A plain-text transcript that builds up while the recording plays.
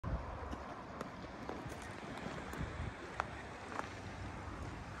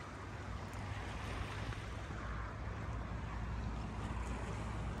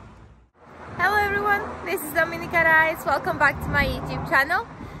this is Dominika Rides. Welcome back to my YouTube channel.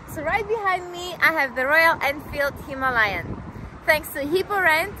 So right behind me I have the Royal Enfield Himalayan. Thanks to Hippo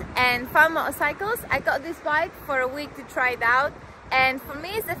Rent and Fun Motorcycles, I got this bike for a week to try it out, and for me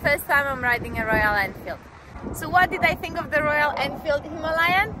it's the first time I'm riding a Royal Enfield. So what did I think of the Royal Enfield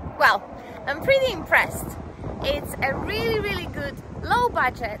Himalayan? Well, I'm pretty impressed. It's a really good low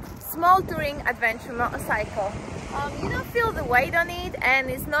budget small touring adventure motorcycle. You don't feel the weight on it and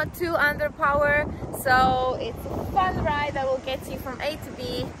it's not too underpowered, so it's a fun ride that will get you from A to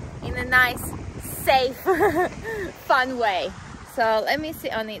B in a nice, safe, fun way. So let me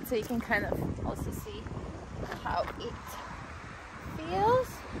sit on it so you can kind of also see how it feels.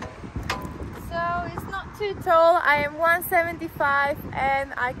 So it's not too tall. I am 175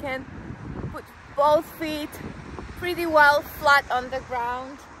 and I can put both feet pretty well flat on the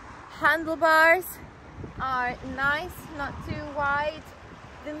ground. Handlebars are nice, not too wide.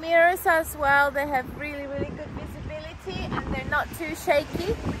 The mirrors as well, they have really good visibility and they're not too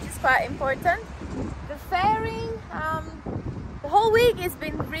shaky, which is quite important. The fairing, the whole week it's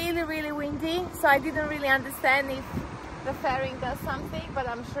been really windy, so I didn't really understand if the fairing does something, but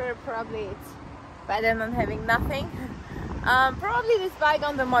I'm sure probably it's better than having nothing. Probably this bike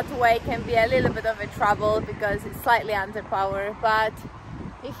on the motorway can be a little bit of a trouble because it's slightly underpowered, but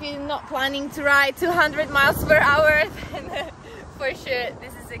if you're not planning to ride 200 miles per hour, then for sure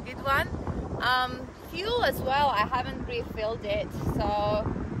this is a good one. Fuel as well, I haven't refilled it, so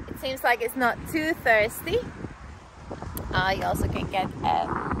it seems like it's not too thirsty. You also can get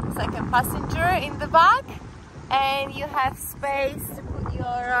a second passenger in the back, and you have space to put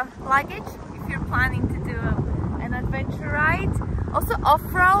your luggage if you're planning to do an adventure ride. Also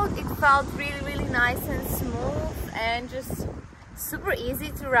off-road, it felt really nice and smooth and just super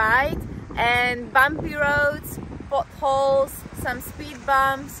easy to ride, and bumpy roads, potholes, some speed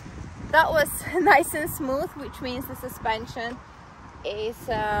bumps, that was nice and smooth, which means the suspension is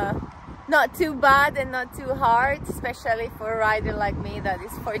not too bad and not too hard, especially for a rider like me that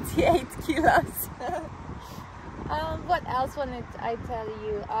is 48 kilos. What else wanted I tell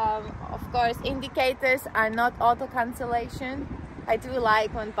you? Of course, indicators are not auto cancellation. I do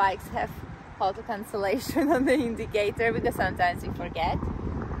like when bikes have auto cancellation on the indicator because sometimes you forget.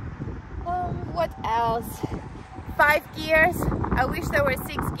 What else? 5 gears. I wish there were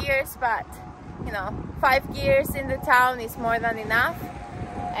 6 gears, but you know, 5 gears in the town is more than enough.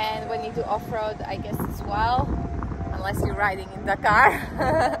 And when you do off-road, I guess as well, unless you're riding in Dakar.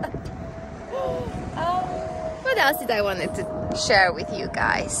 What else did I wanted to share with you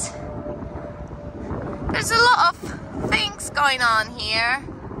guys? There's a lot of things going on here.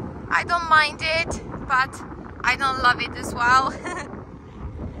 I don't mind it, but I don't love it as well.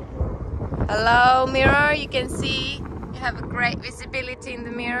 Hello mirror, you can see you have a great visibility in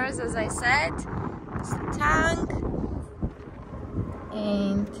the mirrors, as I said. There's the tank.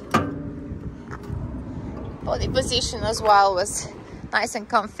 And body position as well was nice and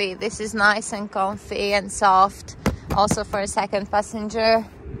comfy. This is nice and comfy and soft, also for a second passenger.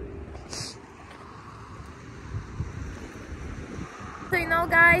 So you know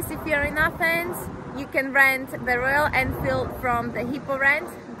guys, if you're in Athens, you can rent the Royal Enfield from the Hippo Rent.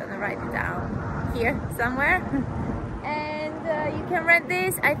 I'm gonna write it down here somewhere. And you can rent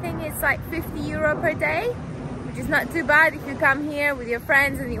this, I think it's like 50 euro per day, which is not too bad if you come here with your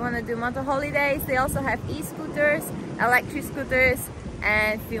friends and you want to do motor holidays. They also have e-scooters, electric scooters,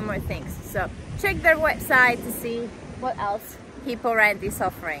 and a few more things. So check their website to see what else Hippo Rent is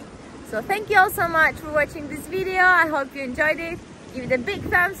offering. So thank you all so much for watching this video. I hope you enjoyed it. Give it a big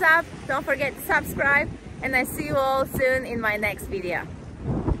thumbs up, don't forget to subscribe, and I see you all soon in my next video.